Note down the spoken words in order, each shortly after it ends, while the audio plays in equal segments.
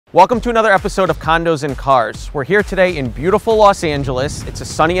Welcome to another episode of Condos and Cars. We're here today in beautiful Los Angeles. It's a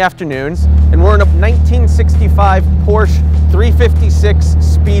sunny afternoon, and we're in a 1965 Porsche 356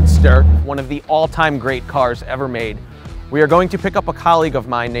 Speedster, one of the all-time great cars ever made. We are going to pick up a colleague of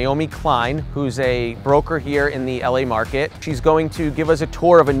mine, Naomi Klein, who's a broker here in the LA market. She's going to give us a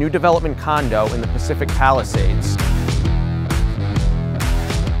tour of a new development condo in the Pacific Palisades.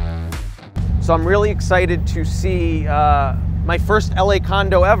 So I'm really excited to see my first LA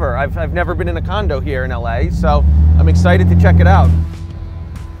condo ever. I've never been in a condo here in LA, so I'm excited to check it out.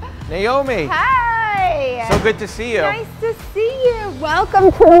 Naomi. Hi. So good to see you. Nice to see you.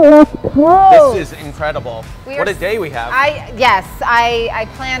 Welcome to the Coast. This is incredible. What a day we have. I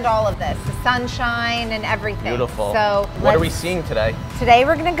planned all of this, the sunshine and everything. Beautiful. So what are we seeing today? Today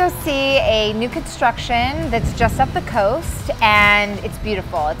we're going to go see a new construction that's just up the coast, and it's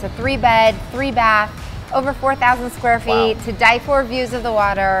beautiful. It's a 3-bed, 3-bath. Over 4,000 square feet, Wow. to die for, views of the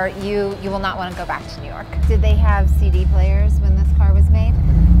water. You will not want to go back to New York. Did they have CD players when this car was made?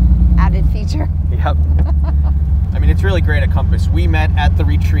 Added feature? Yep. I mean, it's really great at Compass. We met at the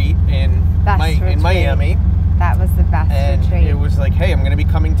retreat in Miami. That was the best retreat. It was like, hey, I'm going to be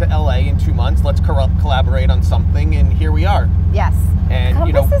coming to LA in 2 months. Let's collaborate on something, and here we are. Yes. And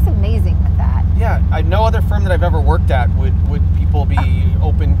Compass is amazing with that. Yeah, no other firm that I've ever worked at would people be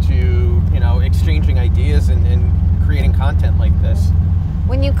open to, exchanging ideas and creating content like this.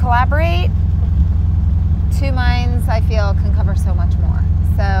 When you collaborate, two minds, I feel, can cover so much more.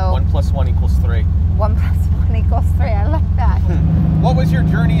 So 1 + 1 = 3. 1 + 1 = 3. I like that. What was your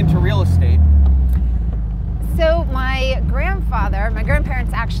journey into real estate? So my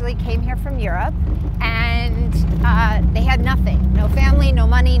grandparents actually came here from Europe, and they had nothing, no family, no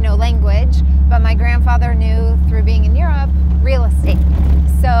money, no language, but my grandfather knew through being in Europe, real estate.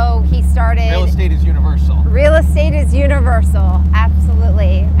 So he started... Real estate is universal. Real estate is universal,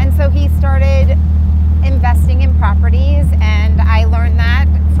 absolutely. And so he started investing in properties, and I learned that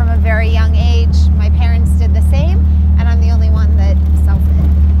from a very young age. My parents did the same, and I'm the only one that sells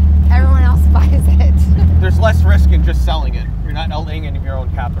it. Everyone else buys it. There's less risk in just selling it. You're not laying any of your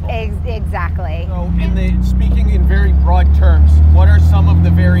own capital. Exactly. So speaking in very broad terms, what are some of the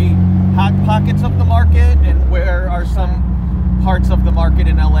very hot pockets of the market, and where are some parts of the market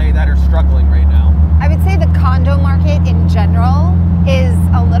in LA that are struggling right now? I would say the condo market in general is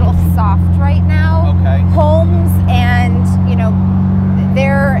a little soft right now. Okay. Homes and,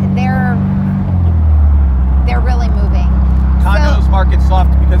 they're really moving. Condos market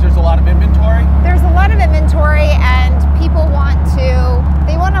soft because there's a lot of inventory? There's a lot of inventory, and people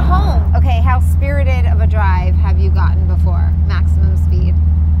they want a home. Okay, how spirited of a drive have you gotten before? Maximum speed?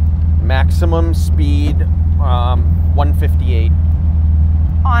 Maximum speed, 158.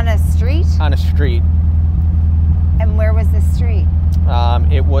 On a street? On a street. And where was this street?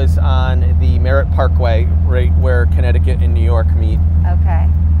 It was on the Merritt Parkway, right where Connecticut and New York meet. Okay.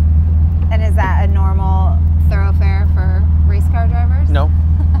 And is that a normal thoroughfare for race car drivers? No.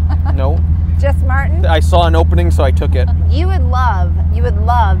 No. Just Martin? I saw an opening, so I took it. You would love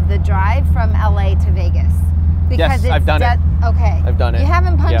the drive from LA to Vegas. Yes, I've done it. Okay. I've done it. You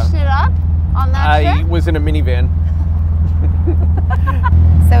haven't punched it up on that trip? I was in a minivan.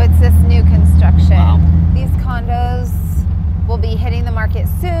 So it's this new construction. Wow. These condos will be hitting the market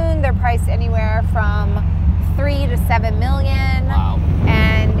soon. They're priced anywhere from $3 to $7 million. Wow.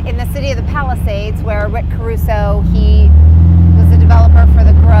 And in the city of the Palisades, where Rick Caruso, he was the developer for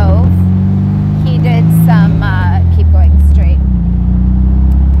the Grove, he did some, keep going straight.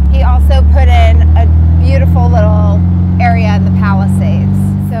 He also put in a beautiful little area in the Palisades.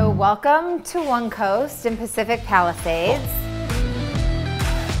 So welcome to One Coast in Pacific Palisades.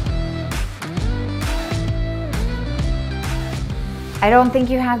 I don't think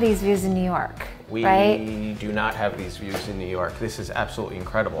you have these views in New York, right? We do not have these views in New York. This is absolutely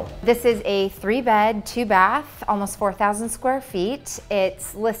incredible. This is a 3-bed, 2-bath, almost 4,000 square feet.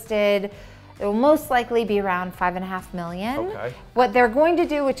 It's listed, it will most likely be around $5.5 million. Okay. What they're going to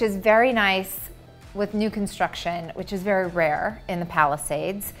do, which is very nice with new construction, which is very rare in the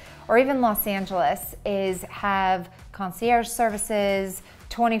Palisades, or even Los Angeles, is have concierge services,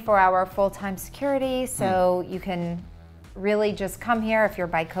 24-hour full-time security, so you can really just come here. If you're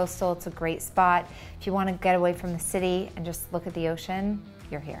bi-coastal, it's a great spot. If you want to get away from the city and just look at the ocean,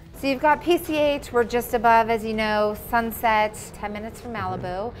 you're here. So you've got PCH, we're just above, as you know, Sunset, 10 minutes from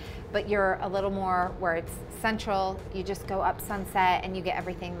Malibu, but you're a little more where it's central. You just go up Sunset and you get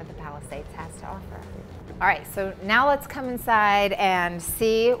everything that the Palisades has to offer. All right, so now let's come inside and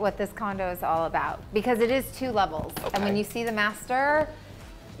see what this condo is all about, because it is 2 levels. Okay. And when you see the master,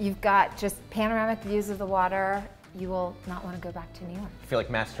 you've got just panoramic views of the water. you will not want to go back to New York. I feel like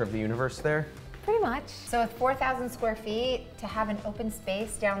master of the universe there. Pretty much. So with 4,000 square feet, to have an open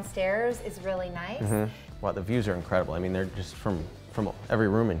space downstairs is really nice. Wow, the views are incredible. I mean, they're just from every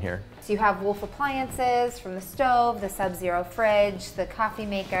room in here. So you have Wolf appliances, from the stove, the Sub-Zero fridge, the coffee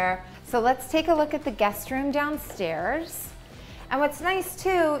maker. So let's take a look at the guest room downstairs. And what's nice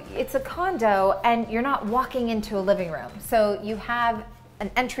too, it's a condo and you're not walking into a living room. So you have an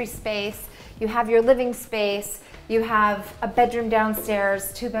entry space, you have your living space, you have a bedroom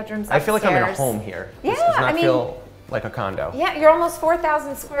downstairs, 2 bedrooms upstairs. I feel like I'm in a home here. Yeah, This does not I mean, feel like a condo. Yeah, you're almost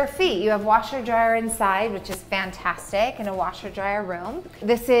 4,000 square feet. You have washer dryer inside, which is fantastic, and a washer dryer room.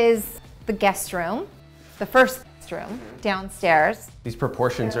 This is the guest room, the first guest room downstairs. These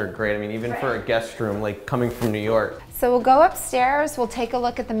proportions are great. I mean, even for a guest room, like coming from New York. So we'll go upstairs, we'll take a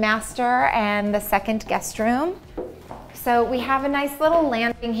look at the master and the second guest room. So we have a nice little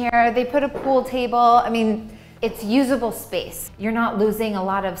landing here. They put a pool table. I mean, it's usable space. You're not losing a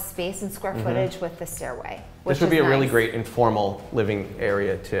lot of space and square footage with the stairway. This would be a really great informal living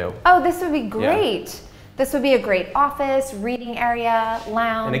area too. Oh, this would be great. This would be a great office, reading area,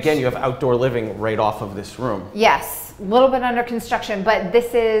 lounge. And again, you have outdoor living right off of this room. Yes, a little bit under construction, but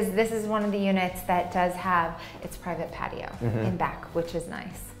this is one of the units that does have its private patio in back, which is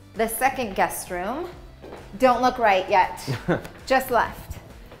nice. The second guest room, don't look right yet, just left.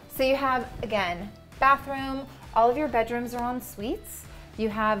 So you have, again, bathroom, all of your bedrooms are en suites. You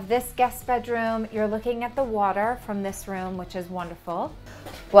have this guest bedroom, you're looking at the water from this room, which is wonderful.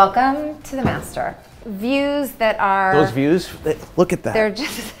 Welcome to the master. Views that are... Those views, look at that. They're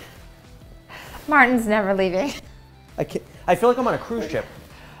just... Martin's never leaving. I feel like I'm on a cruise ship.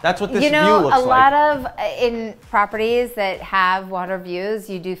 That's what this view looks like. You know, a lot of, in properties that have water views,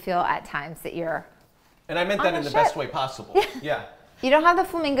 you do feel at times that you're And I meant that in the best way possible. Yeah. You don't have the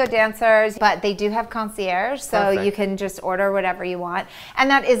flamingo dancers, but they do have concierge, so Perfect. you can just order whatever you want. And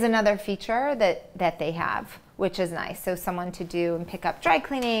that is another feature that they have, which is nice. So someone to do and pick up dry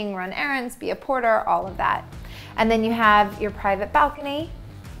cleaning, run errands, be a porter, all of that. And then you have your private balcony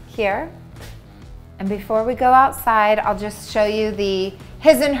here. And before we go outside, I'll just show you the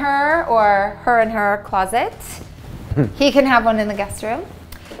his and her or her and her closet. He can have one in the guest room.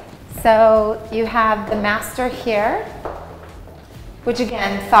 So you have the master here, which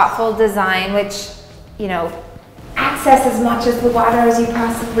again, thoughtful design, which, you know, access as much as the water as you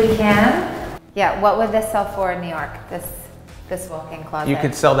possibly can. Yeah, what would this sell for in New York, this walk-in closet? You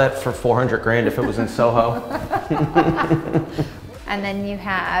could sell that for 400 grand if it was in Soho. And then you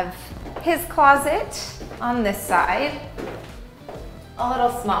have his closet on this side. A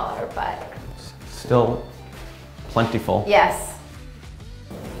little smaller, but... Still plentiful. Yes.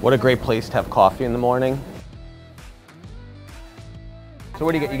 What a great place to have coffee in the morning. So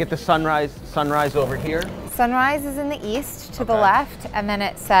what do you get? You get the sunrise over here? Sunrise is in the east to the left, and then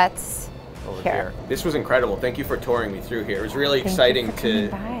it sets over here. This was incredible. Thank you for touring me through here. It was really exciting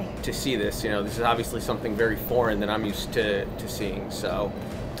to see this. You know, this is obviously something very foreign that I'm used to seeing. So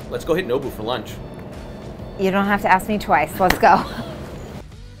let's go hit Nobu for lunch. You don't have to ask me twice. Let's go.